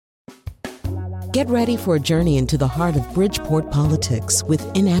Get ready for a journey into the heart of Bridgeport politics with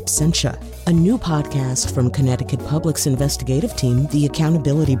In Absentia, a new podcast from Connecticut Public's investigative team, The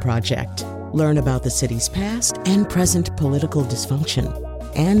Accountability Project. Learn about the city's past and present political dysfunction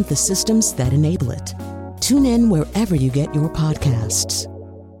and the systems that enable it. Tune in wherever you get your podcasts.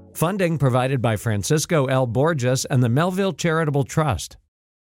 Funding provided by Francisco L. Borges and the Melville Charitable Trust.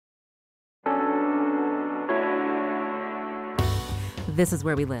 This is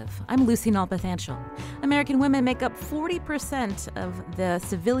Where We Live. I'm Lucy Nalpathanchel. American women make up 40% of the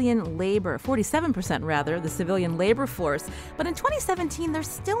civilian labor, 47% rather, the civilian labor force. But in 2017, they're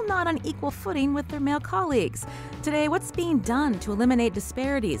still not on equal footing with their male colleagues. Today, what's being done to eliminate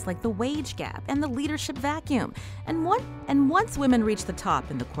disparities like the wage gap and the leadership vacuum? And once women reach the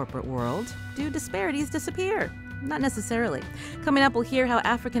top in the corporate world, do disparities disappear? Not necessarily. Coming up, we'll hear how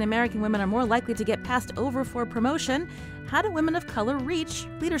African American women are more likely to get passed over for promotion. How do women of color reach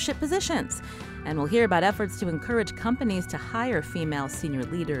leadership positions? And we'll hear about efforts to encourage companies to hire female senior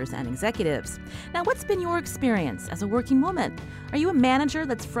leaders and executives. Now, what's been your experience as a working woman? Are you a manager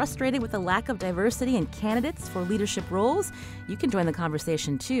that's frustrated with the lack of diversity in candidates for leadership roles? You can join the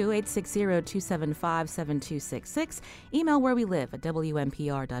conversation too, 860-275-7266. Email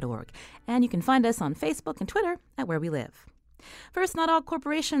wherewelive@wnpr.org. And you can find us on Facebook and Twitter at Where We Live. First, not all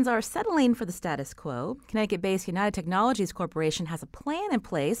corporations are settling for the status quo. Connecticut-based United Technologies Corporation has a plan in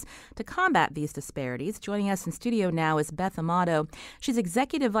place to combat these disparities. Joining us in studio now is Beth Amato. She's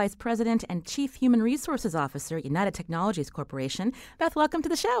Executive Vice President and Chief Human Resources Officer at United Technologies Corporation. Beth, welcome to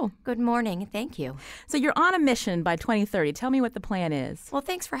the show. Good morning. Thank you. So you're on a mission by 2030. Tell me what the plan is. Well,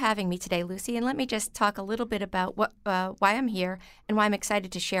 thanks for having me today, Lucy. And let me just talk a little bit about why I'm here and why I'm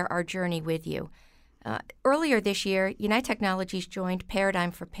excited to share our journey with you. Earlier this year, United Technologies joined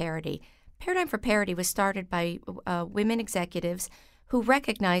Paradigm for Parity. Paradigm for Parity was started by women executives who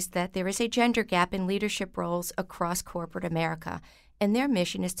recognized that there is a gender gap in leadership roles across corporate America, and their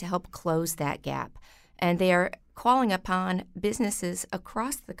mission is to help close that gap. And they are calling upon businesses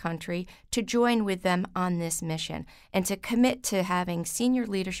across the country to join with them on this mission and to commit to having senior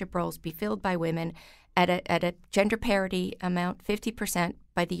leadership roles be filled by women at a gender parity amount, 50%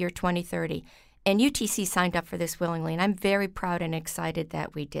 by the year 2030. And UTC signed up for this willingly, and I'm very proud and excited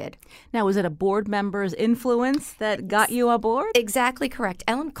that we did. Now, was it a board member's influence that got you on board? Exactly correct.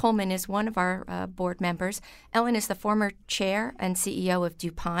 Ellen Kullman is one of our board members. Ellen is the former chair and CEO of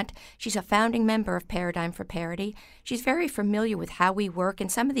DuPont. She's a founding member of Paradigm for Parity. She's very familiar with how we work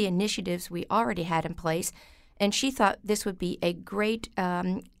and some of the initiatives we already had in place, and she thought this would be a great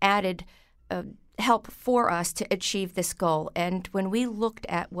added help for us to achieve this goal. And when we looked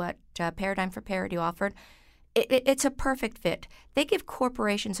at what Paradigm for Parity offered, it's a perfect fit. They give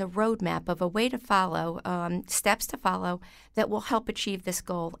corporations a roadmap of a way to follow, steps to follow that will help achieve this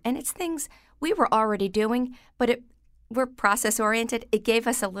goal. And it's things we were already doing, but we're process oriented. It gave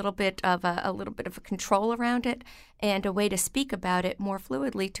us a little bit of a control around it and a way to speak about it more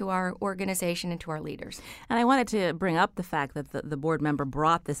fluidly to our organization and to our leaders. And I wanted to bring up the fact that the board member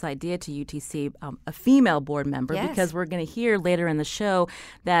brought this idea to UTC, a female board member, yes. Because we're going to hear later in the show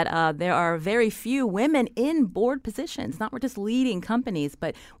that there are very few women in board positions, not just leading companies,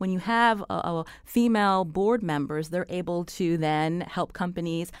 but when you have female board members, they're able to then help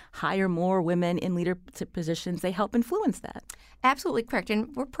companies hire more women in leadership positions. They help influence that. Absolutely correct.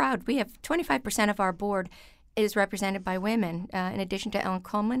 And we're proud. We have 25% of our board is represented by women. In addition to Ellen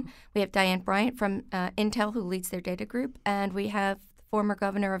Kullman, we have Diane Bryant from Intel, who leads their data group, and we have former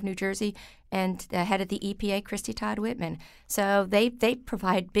governor of New Jersey and the head of the EPA, Christy Todd Whitman. So they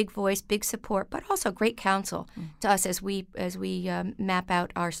provide big voice, big support, but also great counsel to us as we map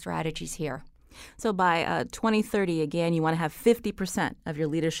out our strategies here. So by 2030, again, you want to have 50% of your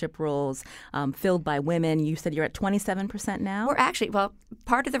leadership roles filled by women. You said you're at 27% now? We're actually,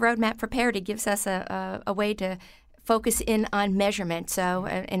 part of the Roadmap for Parity gives us a way to focus in on measurement. So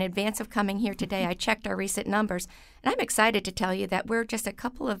in advance of coming here today, I checked our recent numbers, and I'm excited to tell you that we're just a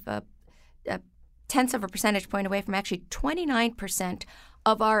couple of tenths of a percentage point away from actually 29%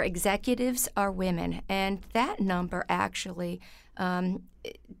 of our executives are women. And that number actually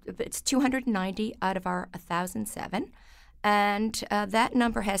it's 290 out of our 1,007, and that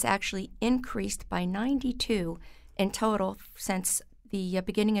number has actually increased by 92 in total since the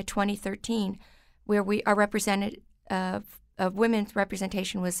beginning of 2013, where we are represented of women's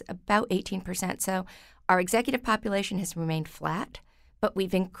representation was about 18%. So our executive population has remained flat, but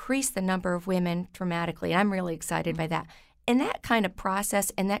we've increased the number of women dramatically. I'm really excited by that. And that kind of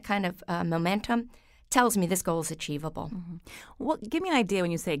process and that kind of momentum tells me this goal is achievable. Well, give me an idea when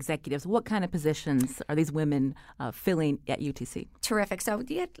you say executives. What kind of positions are these women filling at UTC? Terrific. So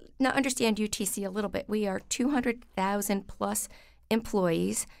you have to now understand UTC a little bit. We are 200,000 plus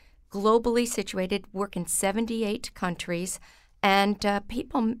employees, globally situated, work in 78 countries, and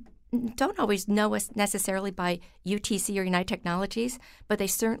people don't always know us necessarily by UTC or United Technologies, but they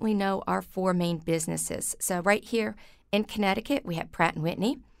certainly know our four main businesses. So right here in Connecticut, we have Pratt &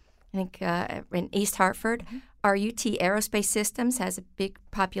 Whitney. I think in East Hartford. Our UT Aerospace Systems has a big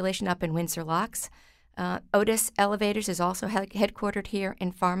population up in Windsor Locks. Otis Elevators is also headquartered here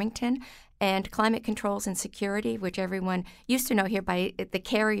in Farmington. And Climate Controls and Security, which everyone used to know here by the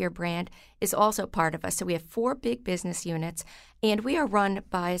Carrier brand, is also part of us. So we have four big business units, and we are run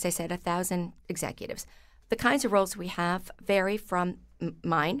by, as I said, 1,000 executives. The kinds of roles we have vary from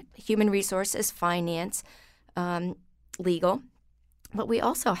mine, human resources, finance, legal. But we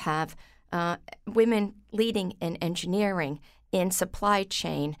also have women leading in engineering, in supply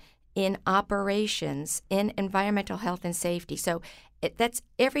chain, in operations, in environmental health and safety. So that's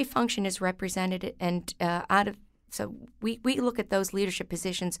every function is represented, and so we look at those leadership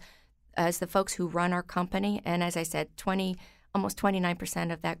positions as the folks who run our company. And as I said, almost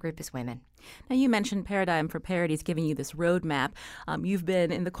 29% of that group is women. Now, you mentioned Paradigm for Parity is giving you this roadmap. You've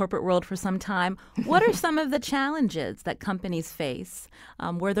been in the corporate world for some time. What are some of the challenges that companies face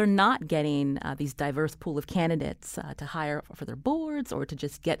where they're not getting these diverse pool of candidates to hire for their boards or to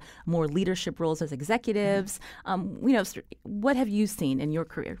just get more leadership roles as executives? What have you seen in your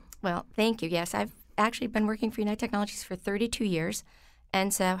career? Well, thank you. Yes, I've actually been working for United Technologies for 32 years.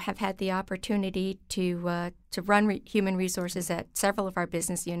 And so have had the opportunity to run human resources at several of our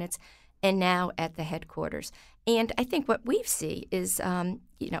business units and now at the headquarters. And I think what we see is,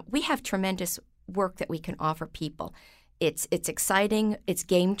 we have tremendous work that we can offer people. It's exciting. It's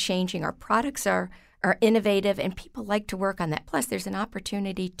game-changing. Our products are innovative, and people like to work on that. Plus, there's an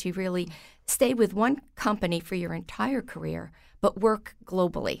opportunity to really stay with one company for your entire career, but work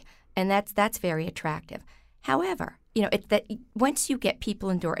globally. And that's very attractive. However, that once you get people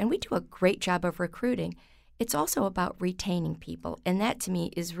in door, and we do a great job of recruiting, it's also about retaining people. And that, to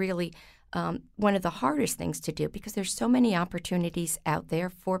me, is really one of the hardest things to do because there's so many opportunities out there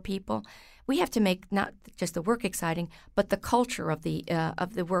for people. We have to make not just the work exciting, but the culture of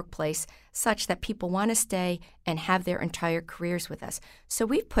the workplace such that people want to stay and have their entire careers with us. So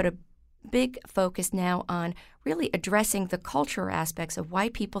we've put a big focus now on really addressing the cultural aspects of why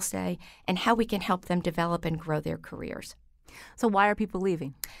people stay and how we can help them develop and grow their careers. So why are people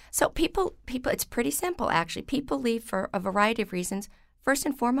leaving? So people, it's pretty simple, actually. People leave for a variety of reasons. First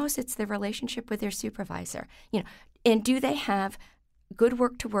and foremost, it's their relationship with their supervisor. And do they have good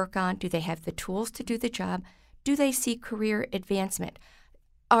work to work on? Do they have the tools to do the job? Do they see career advancement?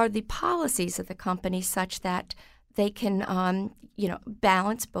 Are the policies of the company such that they can,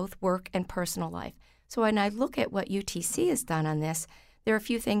 balance both work and personal life? So when I look at what UTC has done on this, there are a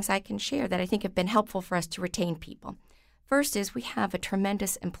few things I can share that I think have been helpful for us to retain people. First is we have a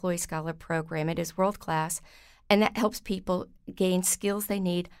tremendous employee scholar program. It is world-class, and that helps people gain skills they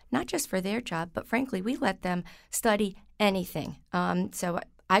need, not just for their job, but frankly, we let them study anything. So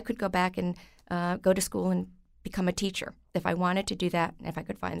I could go back and go to school and become a teacher if I wanted to do that, and if I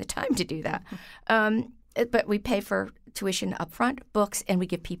could find the time to do that. But we pay for tuition up front, books, and we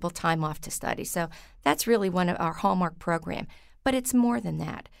give people time off to study. So that's really one of our hallmark program. But it's more than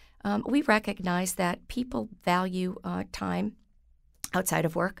that. We recognize that people value time outside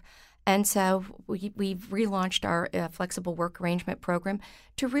of work. And so we've relaunched our flexible work arrangement program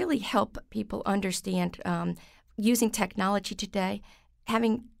to really help people understand using technology today,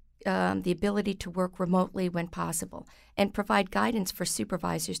 having the ability to work remotely when possible, and provide guidance for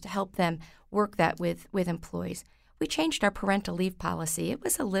supervisors to help them work that with employees. We changed our parental leave policy. It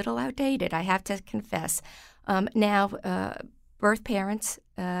was a little outdated, I have to confess. Now, birth parents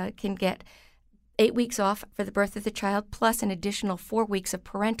can get 8 weeks off for the birth of the child, plus an additional 4 weeks of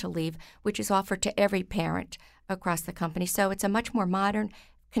parental leave, which is offered to every parent across the company. So it's a much more modern,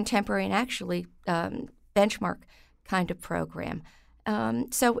 contemporary, and actually benchmark kind of program.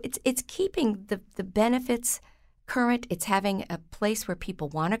 So it's keeping the benefits current. It's having a place where people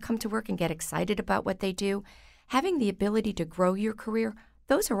want to come to work and get excited about what they do. Having the ability to grow your career,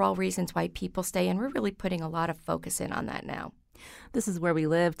 those are all reasons why people stay, and we're really putting a lot of focus in on that now. This is Where We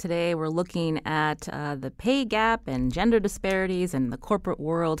Live. Today we're looking at the pay gap and gender disparities in the corporate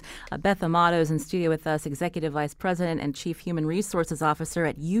world. Beth Amato is in studio with us, Executive Vice President and Chief Human Resources Officer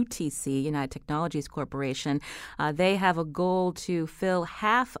at UTC, United Technologies Corporation. They have a goal to fill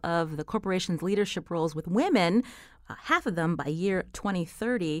half of the corporation's leadership roles with women half of them by year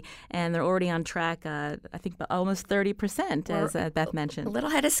 2030, and they're already on track, I think, by almost 30%, as Beth mentioned. A little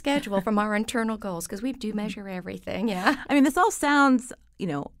ahead of schedule from our internal goals, because we do measure everything, yeah. I mean, this all sounds,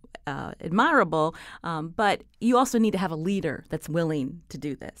 admirable, but you also need to have a leader that's willing to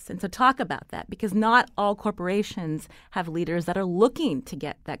do this. And so talk about that, because not all corporations have leaders that are looking to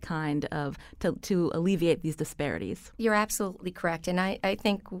get that kind of, to alleviate these disparities. You're absolutely correct. And I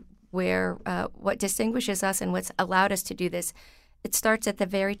think what distinguishes us and what's allowed us to do this, it starts at the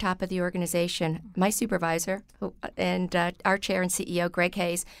very top of the organization. My supervisor and our chair and CEO, Greg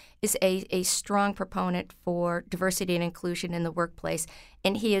Hayes, is a strong proponent for diversity and inclusion in the workplace.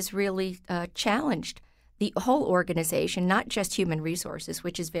 And he has really challenged the whole organization, not just human resources,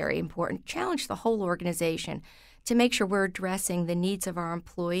 which is very important, challenged the whole organization to make sure we're addressing the needs of our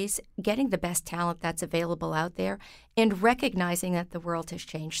employees, getting the best talent that's available out there, and recognizing that the world has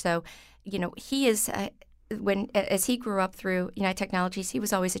changed. So, he is, as he grew up through United Technologies, he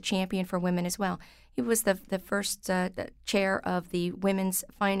was always a champion for women as well. He was the first chair of the Women's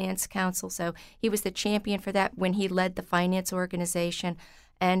Finance Council, so he was the champion for that when he led the finance organization.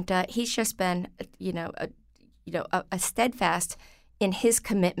 And he's just been, a steadfast in his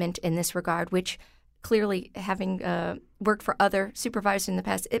commitment in this regard, which clearly, having worked for other supervisors in the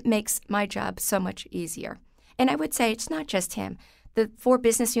past, it makes my job so much easier. And I would say it's not just him. The 4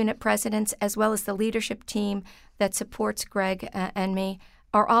 business unit presidents, as well as the leadership team that supports Greg and me,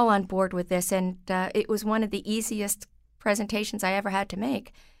 are all on board with this. And it was one of the easiest presentations I ever had to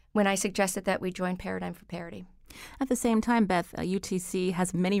make when I suggested that we join Paradigm for Parity. At the same time, Beth, UTC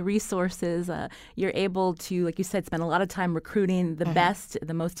has many resources. You're able to, like you said, spend a lot of time recruiting the best,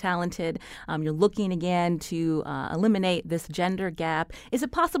 the most talented. You're looking again to eliminate this gender gap. Is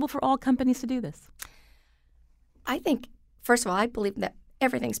it possible for all companies to do this? I think, first of all, I believe that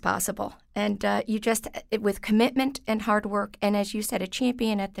everything's possible. And you just, with commitment and hard work, and as you said, a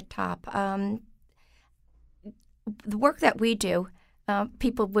champion at the top, the work that we do,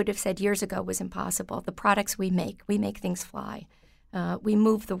 people would have said years ago was impossible. The products we make things fly. We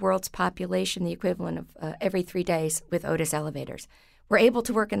move the world's population the equivalent of every 3 days with Otis elevators. We're able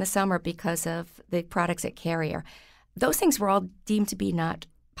to work in the summer because of the products at Carrier. Those things were all deemed to be not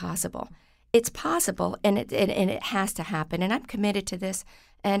possible. It's possible, and it has to happen, and I'm committed to this.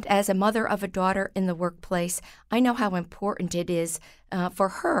 And as a mother of a daughter in the workplace, I know how important it is for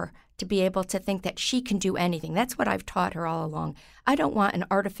her to be able to think that she can do anything. That's what I've taught her all along. I don't want an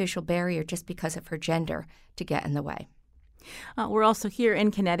artificial barrier just because of her gender to get in the way. We're also here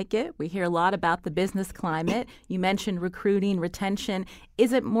in Connecticut. We hear a lot about the business climate. You mentioned recruiting, retention.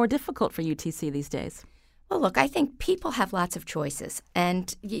 Is it more difficult for UTC these days? Well, look, I think people have lots of choices,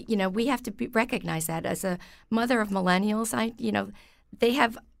 and we have to recognize that. As a mother of millennials, they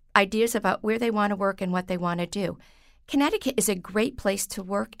have ideas about where they want to work and what they want to do. Connecticut is a great place to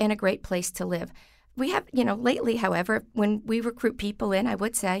work and a great place to live. We have, lately, however, when we recruit people in, I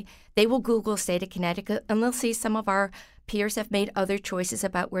would say they will Google state of Connecticut and they'll see some of our peers have made other choices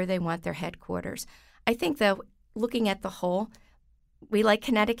about where they want their headquarters. I think, though, looking at the whole, we like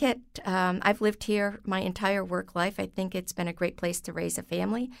Connecticut. I've lived here my entire work life. I think it's been a great place to raise a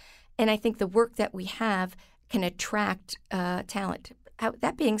family. And I think the work that we have can attract talent.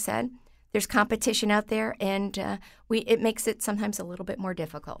 That being said, there's competition out there, and it makes it sometimes a little bit more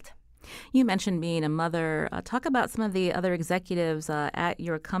difficult. You mentioned being a mother. Talk about some of the other executives at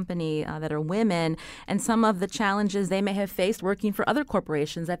your company that are women and some of the challenges they may have faced working for other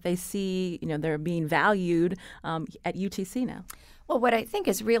corporations that they see, they're being valued at UTC now. Well, what I think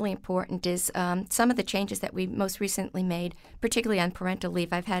is really important is some of the changes that we most recently made, particularly on parental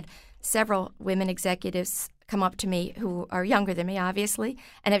leave. I've had several women executives come up to me who are younger than me, obviously,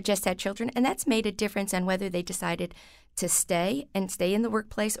 and have just had children, and that's made a difference on whether they decided to stay in the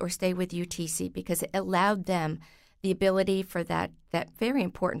workplace or stay with UTC, because it allowed them the ability for that very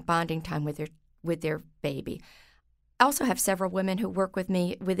important bonding time with their baby. I also have several women who work with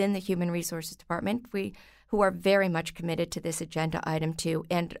me within the Human Resources Department who are very much committed to this agenda item too,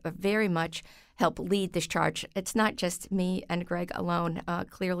 and very much help lead this charge. It's not just me and Greg alone.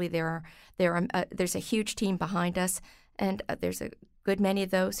 Clearly, there's a huge team behind us, and there's a good many of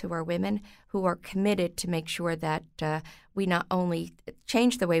those who are women who are committed to make sure that we not only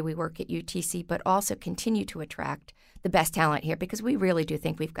change the way we work at UTC, but also continue to attract the best talent here, because we really do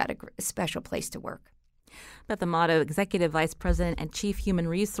think we've got a special place to work. Beth Amato, Executive Vice President and Chief Human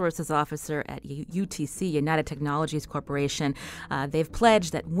Resources Officer at UTC, United Technologies Corporation. They've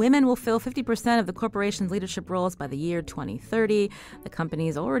pledged that women will fill 50% of the corporation's leadership roles by the year 2030. The company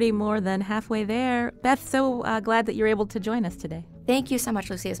is already more than halfway there. Beth, so glad that you're able to join us today. Thank you so much,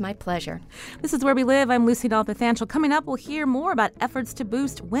 Lucy. It's my pleasure. This is Where We Live. I'm Lucy Nalpathanchel. Coming up, we'll hear more about efforts to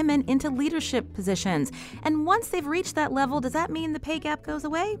boost women into leadership positions. And once they've reached that level, does that mean the pay gap goes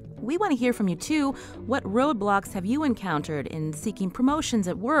away? We want to hear from you, too. What roadblocks have you encountered in seeking promotions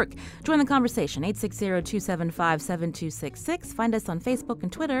at work? Join the conversation, 860-275-7266. Find us on Facebook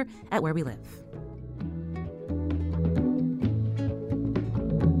and Twitter at Where We Live.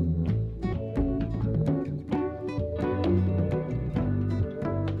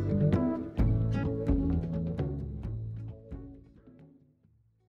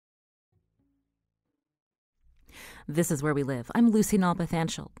 This is Where We Live. I'm Lucy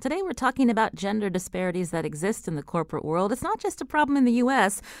Nalpathanchel. Today we're talking about gender disparities that exist in the corporate world. It's not just a problem in the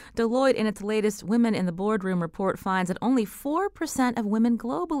U.S. Deloitte, in its latest Women in the Boardroom report, finds that only 4% of women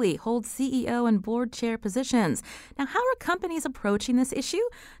globally hold CEO and board chair positions. Now, how are companies approaching this issue?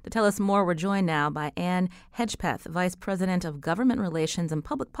 To tell us more, we're joined now by Ann Hedgepeth, Vice President of Government Relations and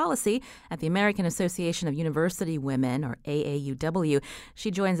Public Policy at the American Association of University Women, or AAUW.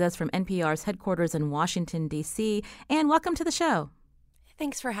 She joins us from NPR's headquarters in Washington, D.C., and welcome to the show.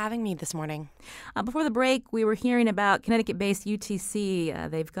 Thanks for having me this morning. Before the break, we were hearing about Connecticut-based UTC.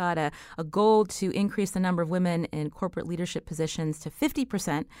 They've got a goal to increase the number of women in corporate leadership positions to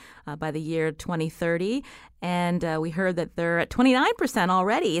 50% by the year 2030. And we heard that they're at 29%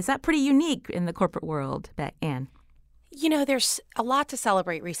 already. Is that pretty unique in the corporate world, Anne? You know, there's a lot to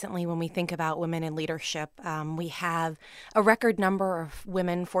celebrate recently when we think about women in leadership. We have a record number of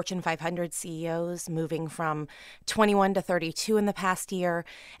women Fortune 500 CEOs moving from 21 to 32 in the past year.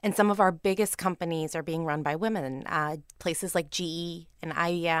 And some of our biggest companies are being run by women, places like GE and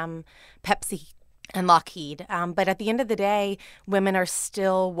IBM, Pepsi, and Lockheed. But at the end of the day, women are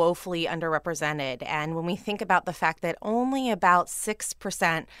still woefully underrepresented. And when we think about the fact that only about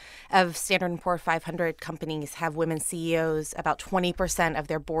 6% of Standard & Poor's 500 companies have women CEOs, about 20% of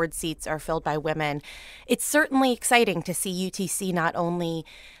their board seats are filled by women, it's certainly exciting to see UTC not only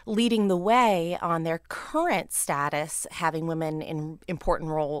leading the way on their current status, having women in important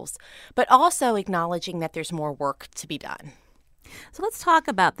roles, but also acknowledging that there's more work to be done. So let's talk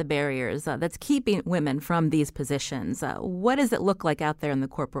about the barriers that's keeping women from these positions. What does it look like out there in the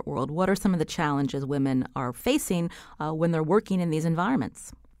corporate world? What are some of the challenges women are facing when they're working in these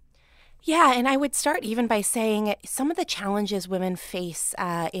environments? Yeah, and I would start even by saying some of the challenges women face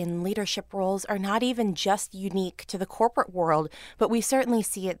in leadership roles are not even just unique to the corporate world, but we certainly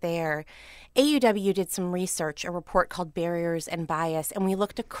see it there. AUW did some research, a report called Barriers and Bias, and we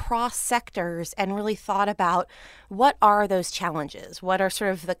looked across sectors and really thought about what are those challenges? What are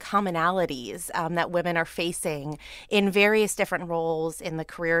sort of the commonalities that women are facing in various different roles in the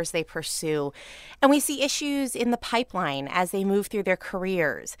careers they pursue? And we see issues in the pipeline as they move through their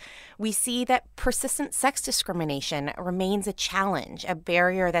careers. We see that persistent sex discrimination remains a challenge, a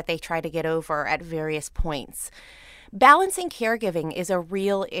barrier that they try to get over at various points. Balancing caregiving is a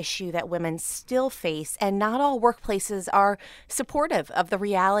real issue that women still face, and not all workplaces are supportive of the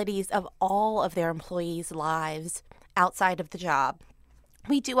realities of all of their employees' lives outside of the job.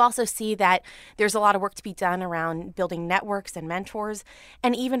 We do also see that there's a lot of work to be done around building networks and mentors,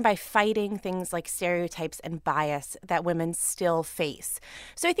 and even by fighting things like stereotypes and bias that women still face.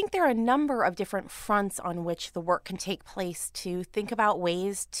 So I think there are a number of different fronts on which the work can take place to think about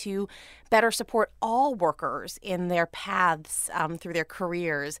ways to better support all workers in their paths through their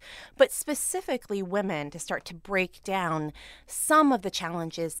careers, but specifically women, to start to break down some of the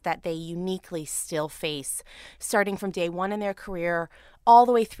challenges that they uniquely still face, starting from day one in their career all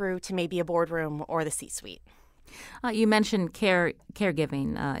the way through to maybe a boardroom or the C-suite. You mentioned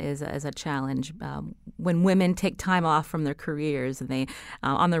caregiving is a challenge. When women take time off from their careers and they,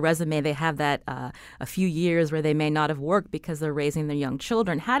 on their resume, they have that a few years where they may not have worked because they're raising their young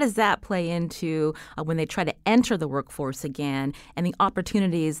children. How does that play into when they try to enter the workforce again and the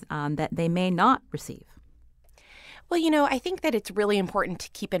opportunities that they may not receive? Well, you know, I think that it's really important to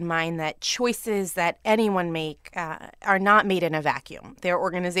keep in mind that choices that anyone make are not made in a vacuum. They're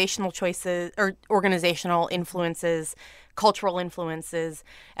organizational choices or organizational influences, cultural influences,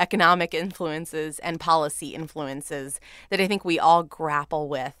 economic influences, and policy influences that I think we all grapple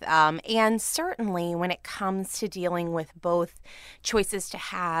with. And certainly when it comes to dealing with both choices to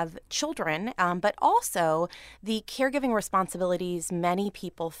have children, but also the caregiving responsibilities many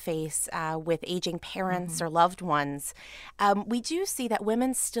people face with aging parents or loved ones, we do see that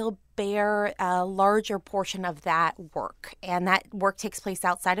women still bear a larger portion of that work, and that work takes place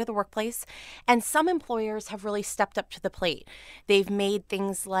outside of the workplace. And some employers have really stepped up to the plate. They've made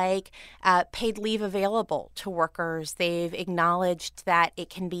things like paid leave available to workers. They've acknowledged that it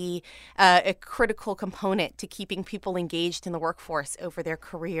can be a critical component to keeping people engaged in the workforce over their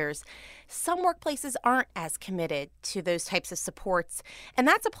careers. Some workplaces aren't as committed to those types of supports, and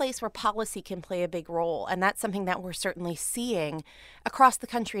that's a place where policy can play a big role. And that's something that we're certainly seeing across the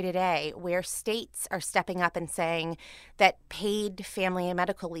country today, where states are stepping up and saying that paid family and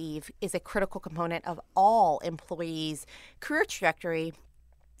medical leave is a critical component of all employees' career trajectory.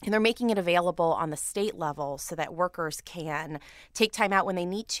 And they're making it available on the state level so that workers can take time out when they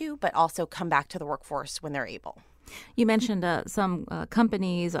need to, but also come back to the workforce when they're able. You mentioned some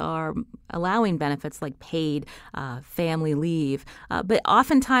companies are allowing benefits like paid family leave, but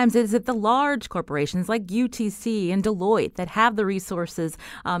oftentimes is it the large corporations like UTC and Deloitte that have the resources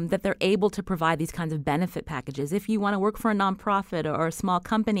that they're able to provide these kinds of benefit packages? If you want to work for a nonprofit or a small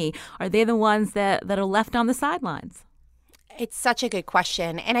company, are they the ones that are left on the sidelines? It's such a good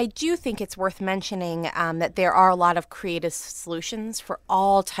question. And I do think it's worth mentioning that there are a lot of creative solutions for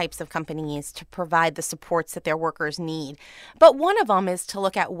all types of companies to provide the supports that their workers need. But one of them is to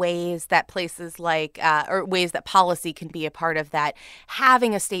look at ways that places like, or ways that policy can be a part of that.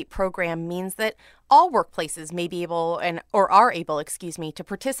 Having a state program means that all workplaces may be able are able to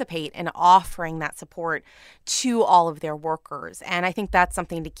participate in offering that support to all of their workers. And I think that's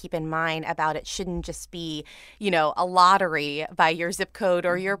something to keep in mind about it. Shouldn't just be, a lottery by your zip code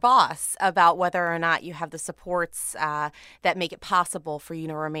or your boss about whether or not you have the supports that make it possible for you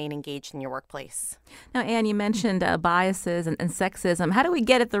to remain engaged in your workplace. Now, Anne, you mentioned biases and sexism. How do we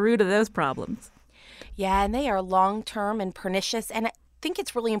get at the root of those problems? Yeah, and they are long-term and pernicious. And I think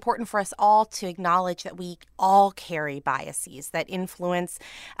it's really important for us all to acknowledge that we all carry biases that influence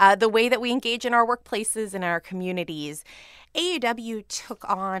the way that we engage in our workplaces and our communities. AUW took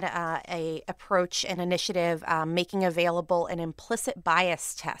on an initiative making available an implicit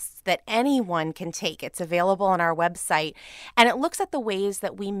bias test that anyone can take. It's available on our website, and it looks at the ways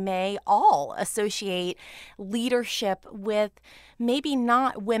that we may all associate leadership with maybe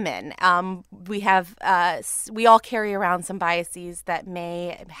not women. We all carry around some biases that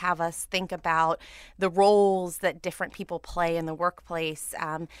may have us think about the roles that different people play in the workplace,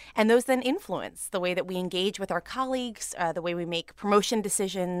 and those then influence the way that we engage with our colleagues, the way we make promotion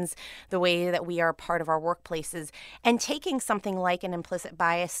decisions, the way that we are part of our workplaces. And taking something like an implicit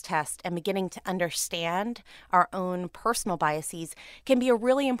bias test and beginning to understand our own personal biases can be a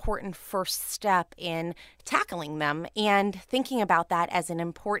really important first step in tackling them and thinking about that as an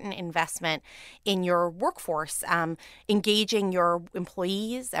important investment in your workforce, engaging your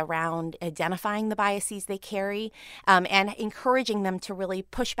employees around identifying the biases they carry, and encouraging them to really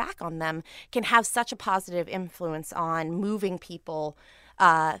push back on them can have such a positive influence on moving people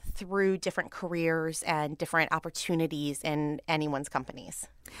through different careers and different opportunities in anyone's companies.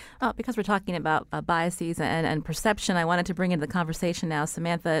 Because we're talking about biases and perception, I wanted to bring into the conversation now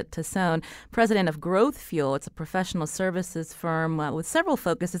Samantha Tassone, president of Growth Fuel. It's a professional services firm with several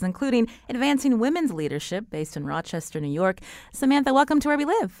focuses, including advancing women's leadership based in Rochester, New York. Samantha, welcome to Where We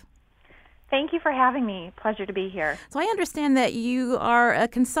Live. Thank you for having me. Pleasure to be here. So I understand that you are a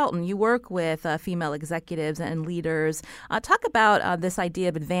consultant. You work with female executives and leaders. Talk about this idea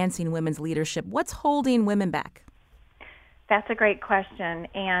of advancing women's leadership. What's holding women back? That's a great question.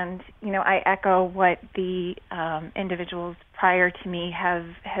 And, I echo what the individuals prior to me have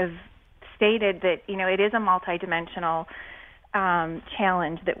stated, that, it is a multidimensional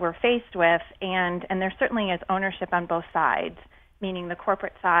challenge that we're faced with. And there certainly is ownership on both sides, meaning the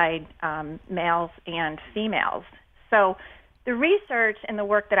corporate side, males and females. So the research and the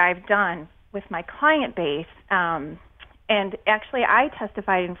work that I've done with my client base, and actually I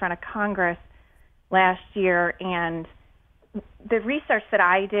testified in front of Congress last year, and the research that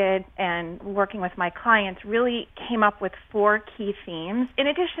I did and working with my clients really came up with 4 key themes, in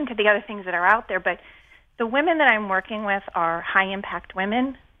addition to the other things that are out there. But the women that I'm working with are high-impact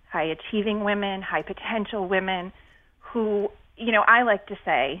women, high-achieving women, high-potential women who, I like to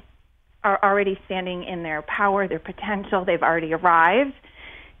say, are already standing in their power, their potential. They've already arrived.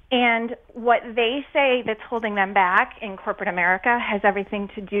 And what they say that's holding them back in corporate America has everything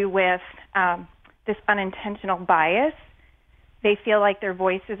to do with this unintentional bias. They feel like their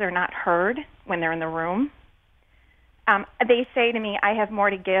voices are not heard when they're in the room. They say to me, I have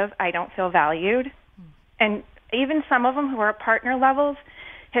more to give. I don't feel valued. And even some of them who are at partner levels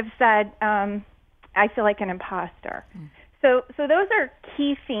have said, I feel like an imposter. So those are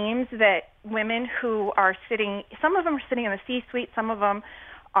key themes that women who are sitting, some of them are sitting in the C-suite, some of them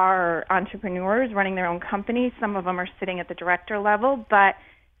are entrepreneurs running their own companies. Some of them are sitting at the director level, but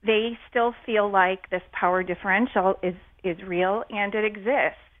they still feel like this power differential is real and it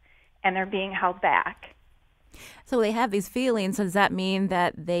exists, and they're being held back. So they have these feelings. So does that mean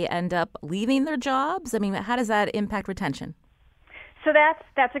that they end up leaving their jobs? I mean, how does that impact retention? So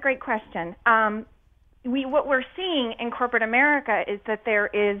that's a great question. What we're seeing in corporate America is that there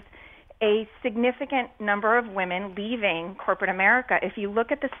is a significant number of women leaving corporate America. If you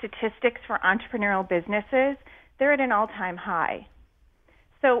look at the statistics for entrepreneurial businesses, they're at an all-time high.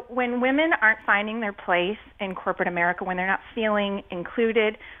 So when women aren't finding their place in corporate America, when they're not feeling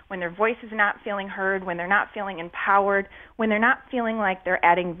included, when their voice is not feeling heard, when they're not feeling empowered, when they're not feeling like they're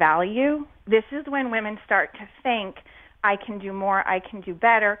adding value, this is when women start to think, I can do more, I can do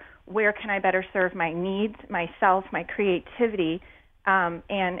better, where can I better serve my needs, myself, my creativity,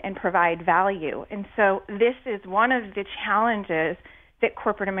 and provide value. And so this is one of the challenges that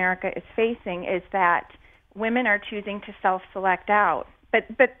corporate America is facing, is that women are choosing to self-select out. But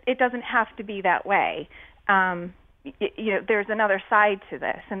it doesn't have to be that way. There's another side to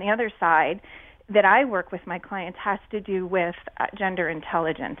this, and the other side that I work with my clients has to do with gender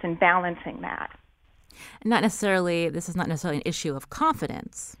intelligence and balancing that. This is not necessarily an issue of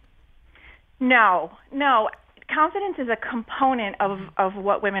confidence. No. Confidence is a component of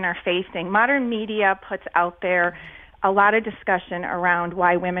what women are facing. Modern media puts out there a lot of discussion around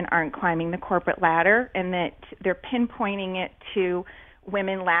why women aren't climbing the corporate ladder, and that they're pinpointing it to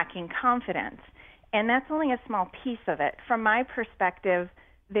women lacking confidence. And that's only a small piece of it. From my perspective,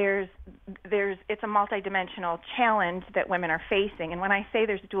 it's a multidimensional challenge that women are facing. And when I say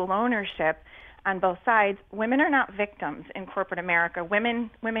there's dual ownership on both sides, women are not victims in corporate America. Women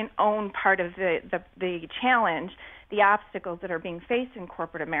own part of the challenge, the obstacles that are being faced in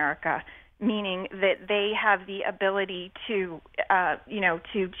corporate America, meaning that they have the ability to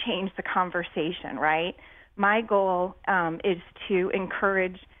change the conversation, right? My goal is to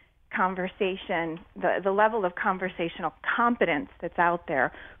encourage conversation, the level of conversational competence that's out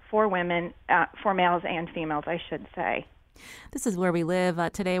there for women, for males and females, I should say. This is Where We Live.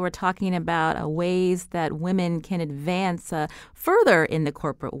 Today we're talking about ways that women can advance further in the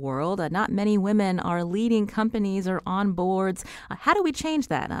corporate world. Not many women are leading companies or on boards. How do we change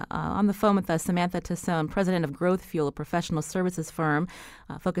that? On the phone with us, Samantha Tassone, president of Growth Fuel, a professional services firm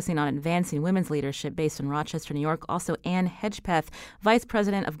focusing on advancing women's leadership based in Rochester, New York. Also, Ann Hedgepeth, vice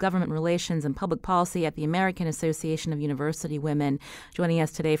president of government relations and public policy at the American Association of University Women, joining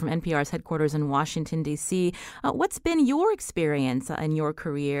us today from NPR's headquarters in Washington, D.C. What's been your experience in your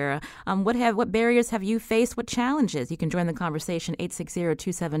career? What barriers have you faced? What challenges? You can join the conversation,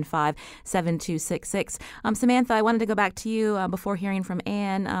 860-275-7266. Samantha, I wanted to go back to you before hearing from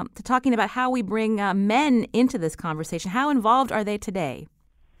Ann, to talking about how we bring men into this conversation. How involved are they today?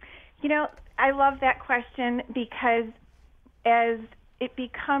 I love that question, because as it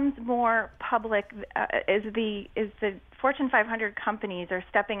becomes more public, as the Fortune 500 companies are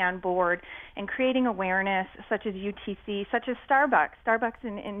stepping on board and creating awareness, such as UTC, such as Starbucks. Starbucks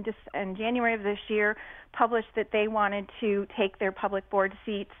in January of this year published that they wanted to take their public board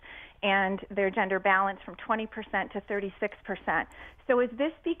seats and their gender balance from 20% to 36%. So as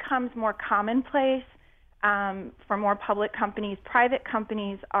this becomes more commonplace for more public companies, private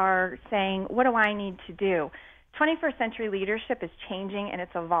companies are saying, what do I need to do? 21st century leadership is changing, and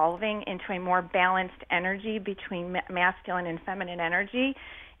it's evolving into a more balanced energy between masculine and feminine energy,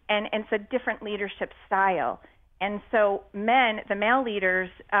 and it's a different leadership style. And so the male leaders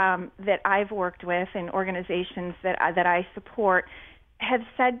that I've worked with in organizations that I support have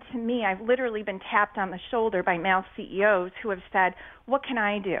said to me, I've literally been tapped on the shoulder by male CEOs who have said, what can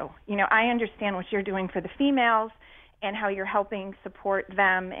I do? I understand what you're doing for the females and how you're helping support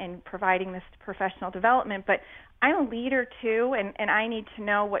them and providing this professional development, but I'm a leader too, and I need to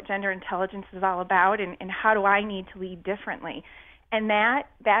know what gender intelligence is all about, and how do I need to lead differently. And that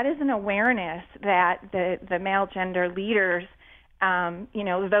is an awareness that the male gender leaders,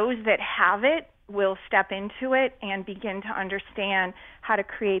 those that have it will step into it and begin to understand how to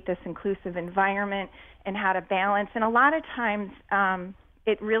create this inclusive environment and how to balance. And a lot of times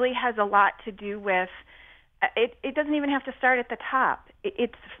it really has a lot to do with it doesn't even have to start at the top.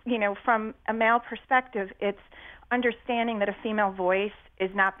 It's, from a male perspective, it's understanding that a female voice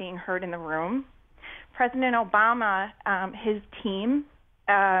is not being heard in the room. President Obama, his team,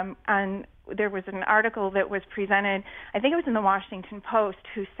 there was an article that was presented, I think it was in the Washington Post,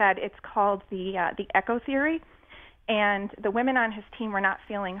 who said it's called the echo theory, and the women on his team were not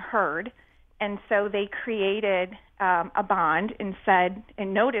feeling heard. And so they created a bond and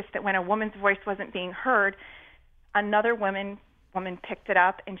noticed that when a woman's voice wasn't being heard, another woman woman picked it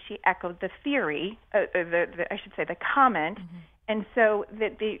up and she echoed the theory, the comment. Mm-hmm. And so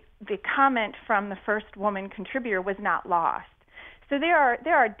the comment from the first woman contributor was not lost. So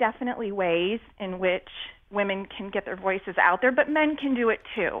there are definitely ways in which women can get their voices out there, but men can do it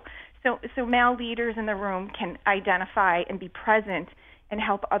too. So male leaders in the room can identify and be present and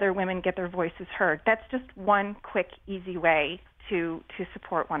help other women get their voices heard. That's just one quick, easy way to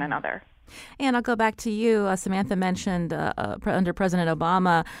support one another. And I'll go back to you. Samantha mentioned under President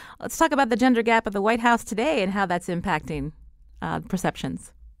Obama. Let's talk about the gender gap at the White House today and how that's impacting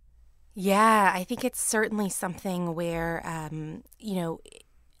perceptions. Yeah, I think it's certainly something where,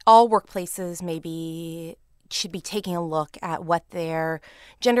 all workplaces maybe should be taking a look at what their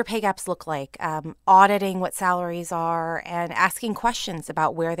gender pay gaps look like, auditing what salaries are, and asking questions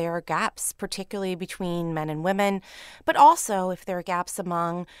about where there are gaps, particularly between men and women, but also if there are gaps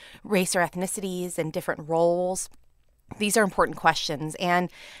among race or ethnicities and different roles. These are important questions,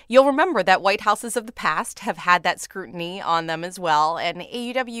 and you'll remember that White Houses of the past have had that scrutiny on them as well, and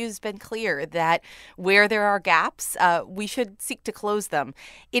AUW has been clear that where there are gaps, we should seek to close them.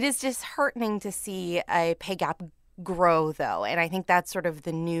 It is disheartening to see a pay gap grow, though, and I think that's sort of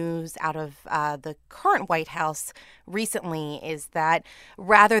the news out of the current White House recently, is that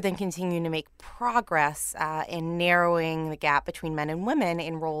rather than continuing to make progress in narrowing the gap between men and women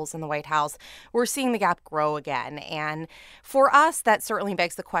in roles in the White House, we're seeing the gap grow again. And for us, that certainly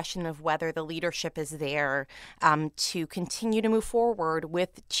begs the question of whether the leadership is there to continue to move forward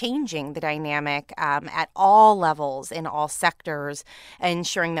with changing the dynamic at all levels in all sectors,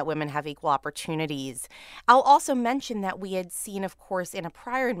 ensuring that women have equal opportunities. I'll also mention that we had seen, of course, in a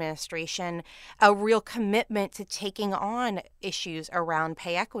prior administration, a real commitment to taking on issues around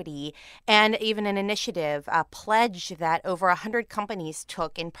pay equity, and even an initiative, a pledge that over 100 companies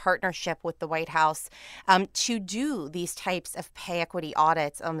took in partnership with the White House to do these types of pay equity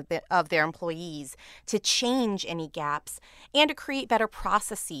audits of their employees, to change any gaps, and to create better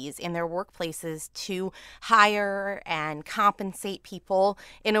processes in their workplaces to hire and compensate people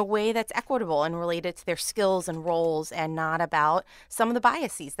in a way that's equitable and related to their skills and roles, and not about some of the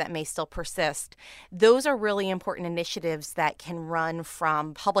biases that may still persist. Those are really important initiatives that can run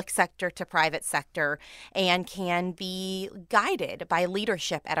from public sector to private sector and can be guided by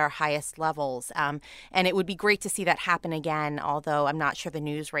leadership at our highest levels. And it would be great to see that happen again, although I'm not sure the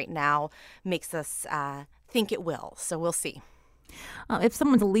news right now makes us think it will. So we'll see. If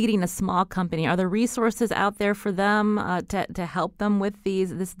someone's leading a small company, are there resources out there for them to help them with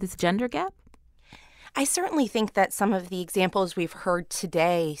this gender gap? I certainly think that some of the examples we've heard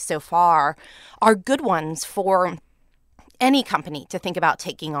today so far are good ones for any company to think about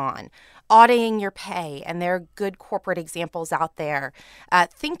taking on. Auditing your pay, and there are good corporate examples out there.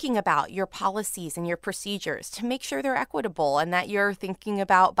 Thinking about your policies and your procedures to make sure they're equitable and that you're thinking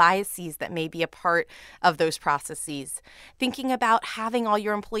about biases that may be a part of those processes. Thinking about having all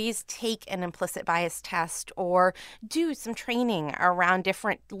your employees take an implicit bias test or do some training around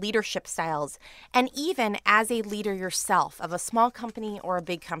different leadership styles. And even as a leader yourself of a small company or a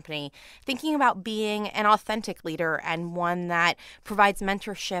big company, thinking about being an authentic leader and one that provides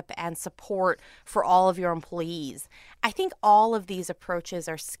mentorship and support for all of your employees. I think all of these approaches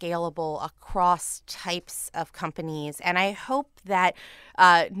are scalable across types of companies, and I hope that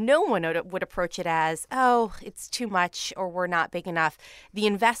no one would approach it as, oh, it's too much or we're not big enough. The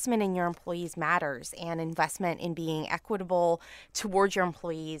investment in your employees matters, and investment in being equitable towards your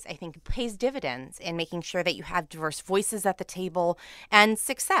employees, I think, pays dividends in making sure that you have diverse voices at the table and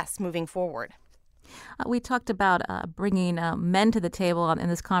success moving forward. We talked about bringing men to the table in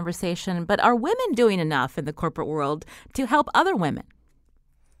this conversation, but are women doing enough in the corporate world to help other women?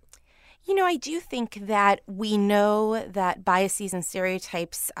 You know, I do think that we know that biases and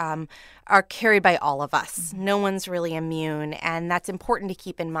stereotypes are carried by all of us. No one's really immune, and that's important to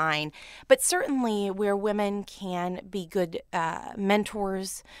keep in mind. But certainly where women can be good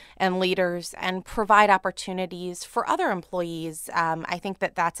mentors and leaders and provide opportunities for other employees, I think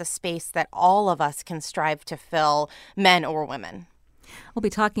that that's a space that all of us can strive to fill, men or women. We'll be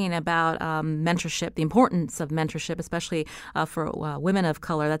talking about mentorship, the importance of mentorship, especially for women of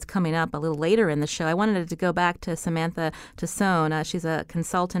color. That's coming up a little later in the show. I wanted to go back to Samantha Tassone. She's a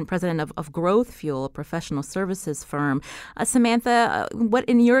consultant, president of Growth Fuel, a professional services firm. Samantha, what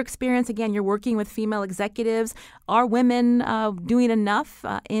in your experience, again, you're working with female executives, are women doing enough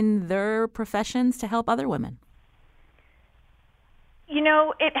in their professions to help other women? You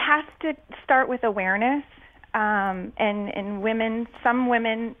know, it has to start with awareness. And women, some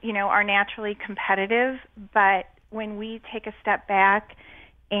women, you know, are naturally competitive, but when we take a step back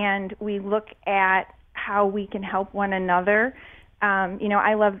and we look at how we can help one another,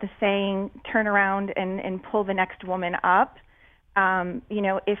 I love the saying, turn around and pull the next woman up.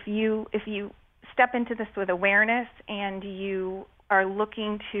 If you step into this with awareness and you are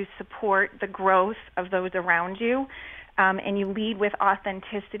looking to support the growth of those around you, and you lead with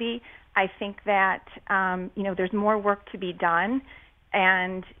authenticity, I think that, there's more work to be done,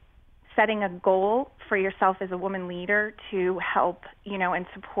 and setting a goal for yourself as a woman leader to help, and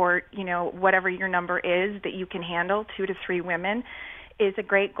support, whatever your number is that you can handle, 2 to 3 women, is a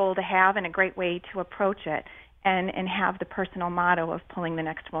great goal to have and a great way to approach it, and have the personal motto of pulling the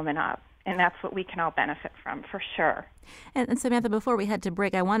next woman up. And that's what we can all benefit from, for sure. And Samantha, before we head to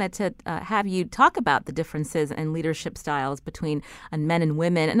break, I wanted to have you talk about the differences in leadership styles between men and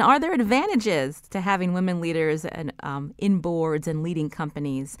women. And are there advantages to having women leaders and in boards and leading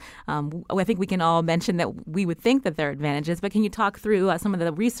companies? I think we can all mention that we would think that there are advantages, but can you talk through some of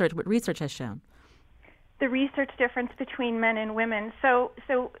the research, what research has shown? The research difference between men and women. So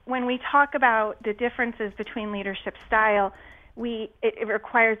when we talk about the differences between leadership style, it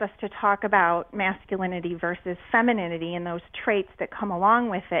requires us to talk about masculinity versus femininity and those traits that come along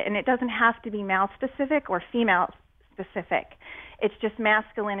with it. And it doesn't have to be male-specific or female-specific. It's just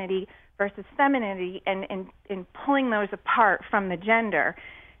masculinity versus femininity and pulling those apart from the gender.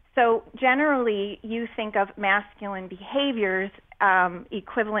 So generally, you think of masculine behaviors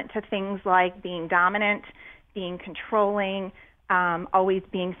equivalent to things like being dominant, being controlling, always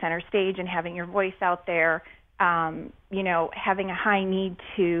being center stage and having your voice out there, having a high need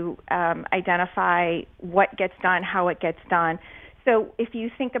to identify what gets done, how it gets done. So if you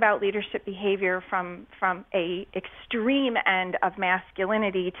think about leadership behavior from a extreme end of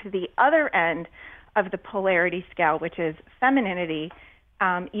masculinity to the other end of the polarity scale, which is femininity,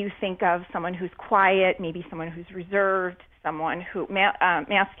 you think of someone who's quiet, maybe someone who's reserved, someone who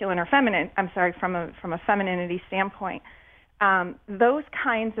masculine or feminine. From a femininity standpoint, those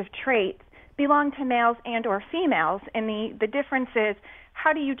kinds of traits belong to males and or females, and the difference is,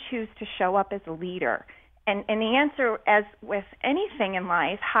 how do you choose to show up as a leader? And the answer, as with anything in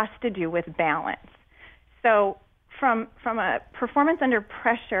life, has to do with balance. So from a performance under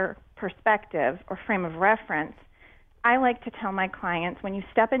pressure perspective or frame of reference, I like to tell my clients, when you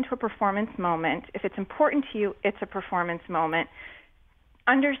step into a performance moment, if it's important to you, it's a performance moment.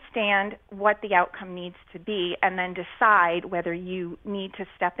 Understand what the outcome needs to be, and then decide whether you need to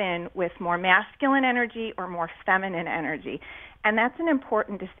step in with more masculine energy or more feminine energy. And that's an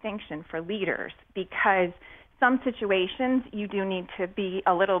important distinction for leaders, because some situations you do need to be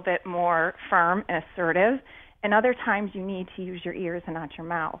a little bit more firm and assertive, and other times you need to use your ears and not your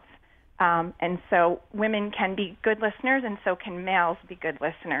mouth. And so women can be good listeners, and so can males be good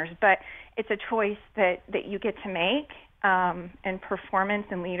listeners. But it's a choice that you get to make. And performance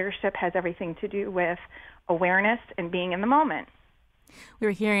and leadership has everything to do with awareness and being in the moment. We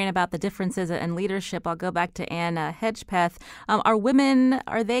were hearing about the differences in leadership. I'll go back to Ann Hedgepeth.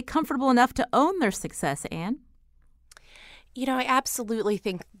 Are they comfortable enough to own their success, Ann? I absolutely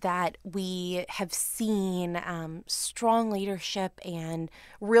think that we have seen strong leadership and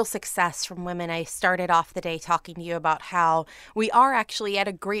real success from women. I started off the day talking to you about how we are actually at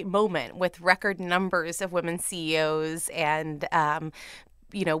a great moment with record numbers of women CEOs and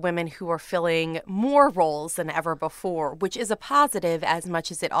women who are filling more roles than ever before, which is a positive as much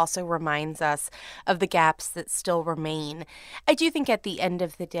as it also reminds us of the gaps that still remain. I do think at the end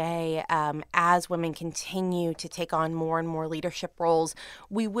of the day, as women continue to take on more and more leadership roles,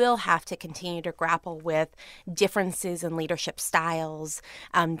 we will have to continue to grapple with differences in leadership styles.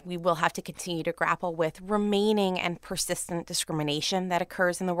 We will have to continue to grapple with remaining and persistent discrimination that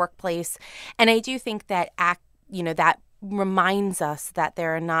occurs in the workplace. And I do think that that reminds us that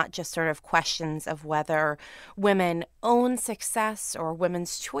there are not just sort of questions of whether women own success or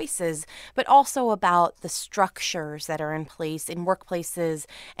women's choices, but also about the structures that are in place in workplaces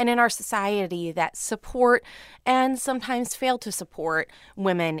and in our society that support and sometimes fail to support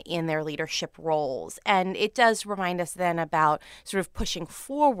women in their leadership roles. And it does remind us then about sort of pushing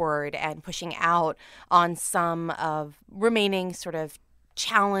forward and pushing out on some of remaining sort of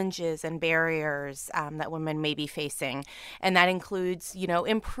challenges and barriers that women may be facing. And that includes,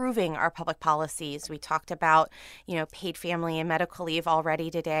 improving our public policies. We talked about, paid family and medical leave already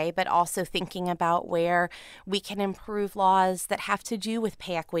today, but also thinking about where we can improve laws that have to do with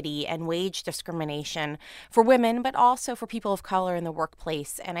pay equity and wage discrimination for women, but also for people of color in the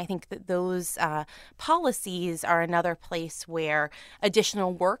workplace. And I think that those policies are another place where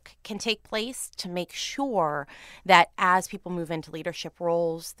additional work can take place to make sure that as people move into leadership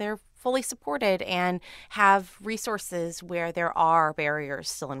roles, they're fully supported and have resources where there are barriers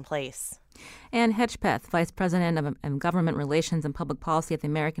still in place. Ann Hedgepeth, Vice President of Government Relations and Public Policy at the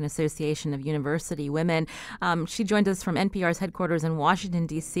American Association of University Women. She joined us from NPR's headquarters in Washington,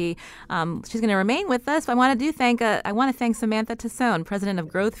 D.C. She's going to remain with us. But I want to thank Samantha Tassone, President of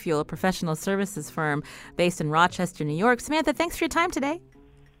Growth Fuel, a professional services firm based in Rochester, New York. Samantha, thanks for your time today.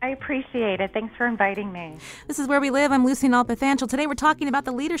 I appreciate it. Thanks for inviting me. This is Where We Live. I'm Lucy Nalpathanchel. Today we're talking about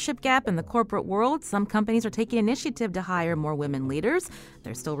the leadership gap in the corporate world. Some companies are taking initiative to hire more women leaders.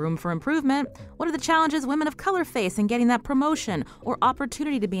 There's still room for improvement. What are the challenges women of color face in getting that promotion or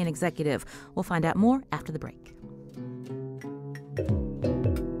opportunity to be an executive? We'll find out more after the break.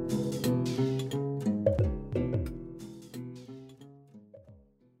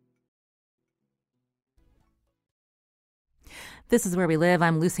 This is Where We Live.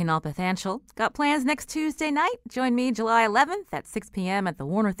 I'm Lucy Nalpathanchel. Got plans next Tuesday night? Join me July 11th at 6 p.m. at the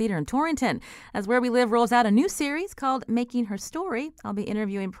Warner Theater in Torrington as Where We Live rolls out a new series called Making Her Story. I'll be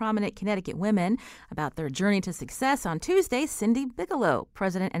interviewing prominent Connecticut women about their journey to success. On Tuesday, Cindy Bigelow,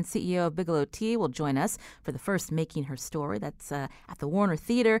 President and CEO of Bigelow Tea, will join us for the first Making Her Story. That's at the Warner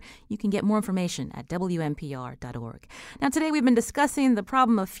Theater. You can get more information at WNPR.org. Now, today we've been discussing the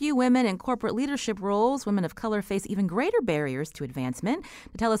problem of few women in corporate leadership roles. Women of color face even greater barriers to advancement.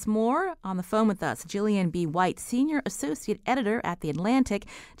 To tell us more, on the phone with us, Jillian B. White, Senior Associate Editor at The Atlantic.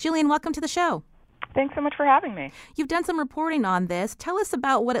 Jillian, welcome to the show. Thanks so much for having me. You've done some reporting on this. Tell us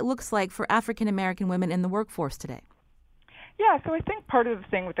about what it looks like for African American women in the workforce today. Yeah, so I think part of the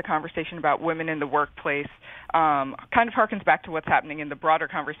thing with the conversation about women in the workplace kind of harkens back to what's happening in the broader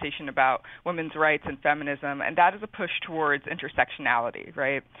conversation about women's rights and feminism, and that is a push towards intersectionality,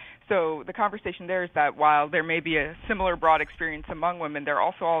 right? So the conversation there is that while there may be a similar broad experience among women, there are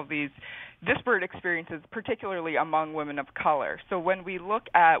also all of these disparate experiences, particularly among women of color. So when we look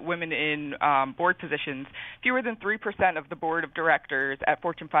at women in board positions, fewer than 3% of the board of directors at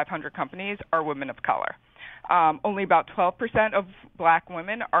Fortune 500 companies are women of color. Only about 12% of black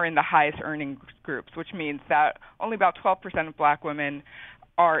women are in the highest earning groups, which means that only about 12% of black women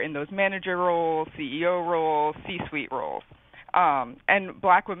are in those manager roles, CEO roles, C-suite roles. And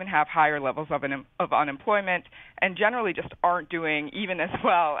black women have higher levels of unemployment and generally just aren't doing even as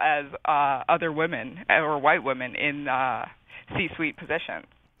well as other women or white women in C-suite positions.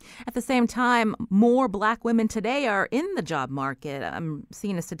 At the same time, more black women today are in the job market. I'm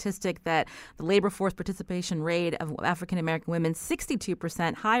seeing a statistic that the labor force participation rate of African American women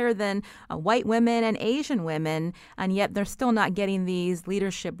 62% higher than white women and Asian women, and yet they're still not getting these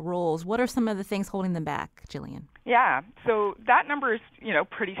leadership roles. What are some of the things holding them back, Jillian? Yeah, so that number is,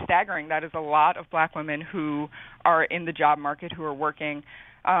 pretty staggering. That is a lot of black women who are in the job market, who are working.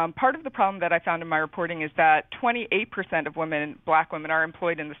 Part of the problem that I found in my reporting is that 28% of black women are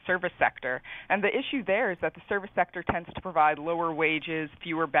employed in the service sector. And the issue there is that the service sector tends to provide lower wages,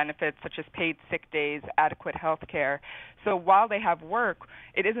 fewer benefits such as paid sick days, adequate health care. So while they have work,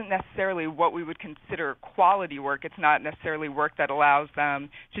 it isn't necessarily what we would consider quality work. It's not necessarily work that allows them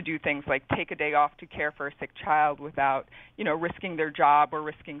to do things like take a day off to care for a sick child without, risking their job or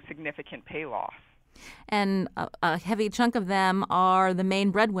risking significant pay loss. And a heavy chunk of them are the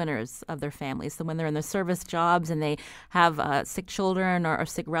main breadwinners of their families. So when they're in their service jobs and they have sick children or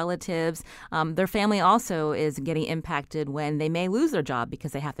sick relatives, their family also is getting impacted when they may lose their job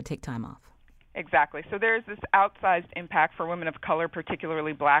because they have to take time off. Exactly. So there's this outsized impact for women of color,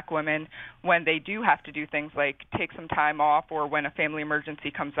 particularly black women, when they do have to do things like take some time off or when a family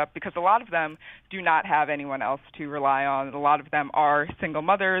emergency comes up, because a lot of them do not have anyone else to rely on. A lot of them are single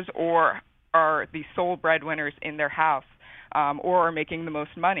mothers or are the sole breadwinners in their house or are making the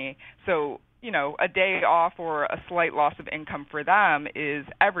most money. So, a day off or a slight loss of income for them is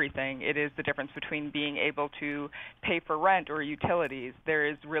everything. It is the difference between being able to pay for rent or utilities. There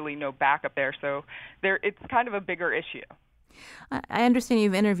is really no backup there. So it's kind of a bigger issue. I understand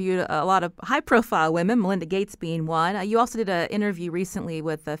you've interviewed a lot of high-profile women, Melinda Gates being one. You also did an interview recently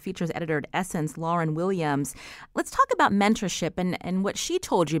with the features editor at Essence, Lauren Williams. Let's talk about mentorship and what she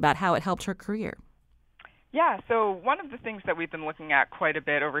told you about how it helped her career. Yeah, so one of the things that we've been looking at quite a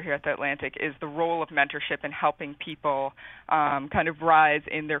bit over here at The Atlantic is the role of mentorship in helping people kind of rise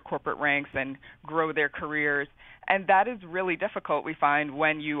in their corporate ranks and grow their careers. And that is really difficult, we find,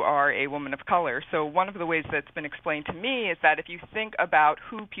 when you are a woman of color. So one of the ways that's been explained to me is that if you think about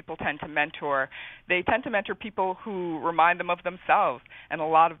who people tend to mentor, they tend to mentor people who remind them of themselves. And a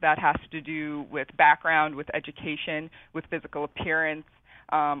lot of that has to do with background, with education, with physical appearance.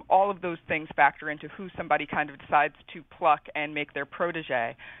 All of those things factor into who somebody kind of decides to pluck and make their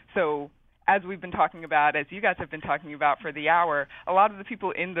protege. So as we've been talking about, as you guys have been talking about for the hour, a lot of the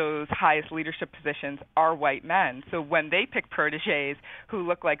people in those highest leadership positions are white men. So when they pick proteges who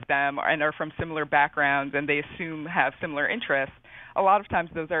look like them and are from similar backgrounds and they assume have similar interests, a lot of times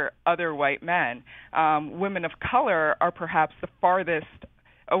those are other white men. Women of color are perhaps the farthest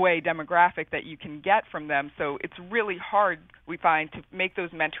away demographic that you can get from them. So it's really hard, we find, to make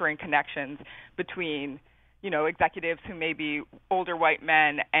those mentoring connections between, executives who may be older white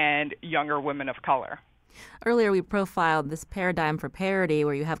men and younger women of color. Earlier, we profiled this paradigm for parity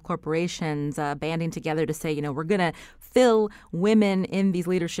where you have corporations banding together to say, we're going to fill women in these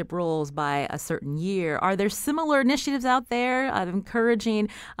leadership roles by a certain year. Are there similar initiatives out there of encouraging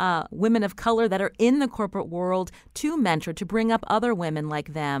women of color that are in the corporate world to mentor, to bring up other women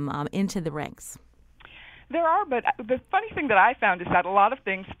like them into the ranks? There are, but the funny thing that I found is that a lot of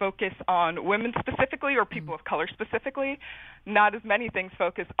things focus on women specifically or people of color specifically. Not as many things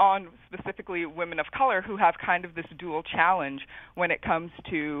focus on specifically women of color who have kind of this dual challenge when it comes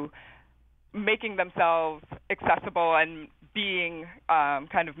to making themselves accessible and being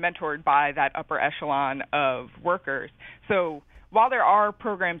kind of mentored by that upper echelon of workers. So while there are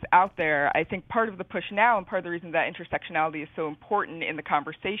programs out there, I think part of the push now and part of the reason that intersectionality is so important in the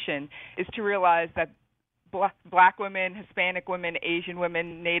conversation is to realize that Black women, Hispanic women, Asian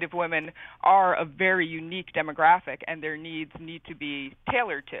women, Native women are a very unique demographic, and their needs need to be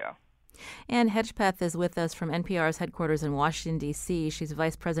tailored to. Ann Hedgepeth is with us from NPR's headquarters in Washington, D.C. She's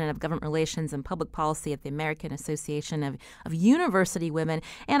Vice President of Government Relations and Public Policy at the American Association of University Women.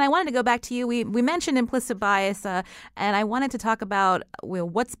 And I wanted to go back to you. We mentioned implicit bias, and I wanted to talk about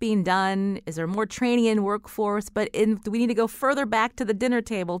what's being done. Is there more training in workforce? But do we need to go further back to the dinner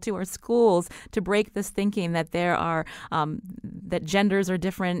table, to our schools, to break this thinking that there are that genders are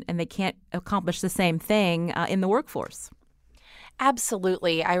different and they can't accomplish the same thing in the workforce?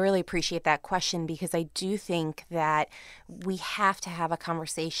 Absolutely. I really appreciate that question because I do think that we have to have a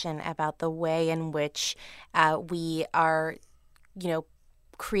conversation about the way in which we are,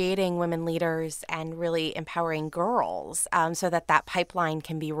 creating women leaders and really empowering girls so that pipeline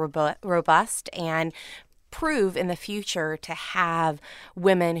can be robust and prove in the future to have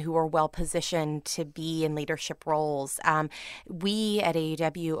women who are well positioned to be in leadership roles. We at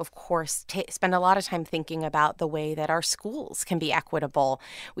AAW, of course, spend a lot of time thinking about the way that our schools can be equitable.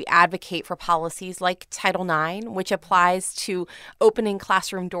 We advocate for policies like Title IX, which applies to opening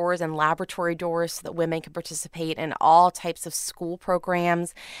classroom doors and laboratory doors so that women can participate in all types of school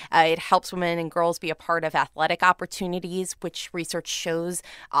programs. It helps women and girls be a part of athletic opportunities, which research shows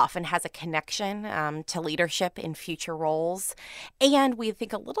often has a connection to leadership in future roles. And we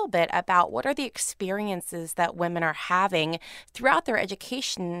think a little bit about what are the experiences that women are having throughout their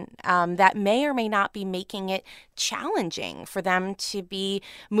education that may or may not be making it challenging for them to be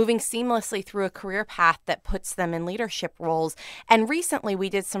moving seamlessly through a career path that puts them in leadership roles. And recently we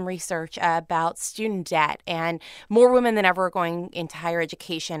did some research about student debt, and more women than ever are going into higher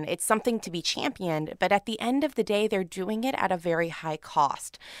education. It's something to be championed, but at the end of the day, they're doing it at a very high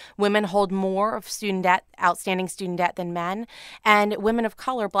cost. Women hold more of outstanding student debt than men, and women of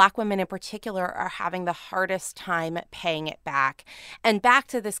color, Black women in particular, are having the hardest time paying it back. And back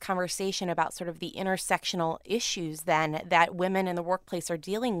to this conversation about sort of the intersectional issues then that women in the workplace are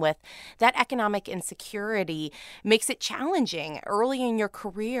dealing with, that economic insecurity makes it challenging early in your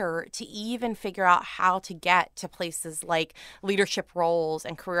career to even figure out how to get to places like leadership roles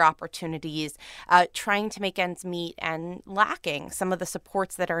and career opportunities, trying to make ends meet and lacking some of the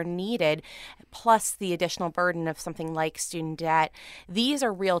supports that are needed, plus the additional burden of something like student debt. These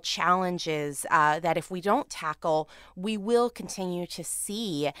are real challenges that if we don't tackle, we will continue to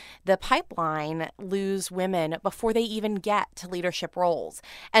see the pipeline lose women before they even get to leadership roles.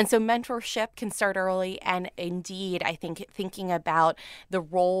 And so mentorship can start early, and indeed, I think thinking about the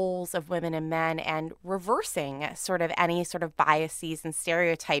roles of women and men and reversing sort of any sort of biases and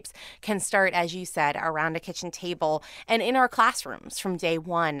stereotypes can start, as you said, around a kitchen table and in our classrooms from day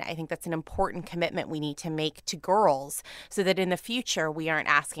one. I think that's an important commitment we need to make to girls so that in the future we aren't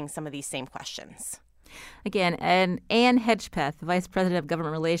asking some of these same questions. Again, Ann Hedgepeth, Vice President of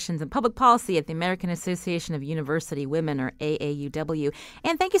Government Relations and Public Policy at the American Association of University Women, or AAUW.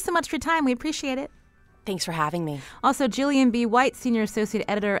 And thank you so much for your time. We appreciate it. Thanks for having me. Also, Jillian B. White, Senior Associate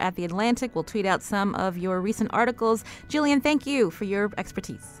Editor at The Atlantic, will tweet out some of your recent articles. Jillian, thank you for your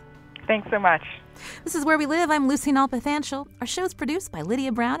expertise. Thanks so much. This is Where We Live. I'm Lucy Nalpathanchel. Our show is produced by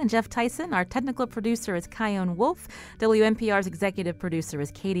Lydia Brown and Jeff Tyson. Our technical producer is Kyone Wolf. WNPR's executive producer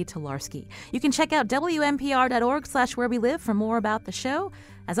is Katie Tolarski. You can check out WNPR.org/wherewelive for more about the show.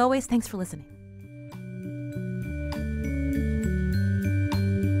 As always, thanks for listening.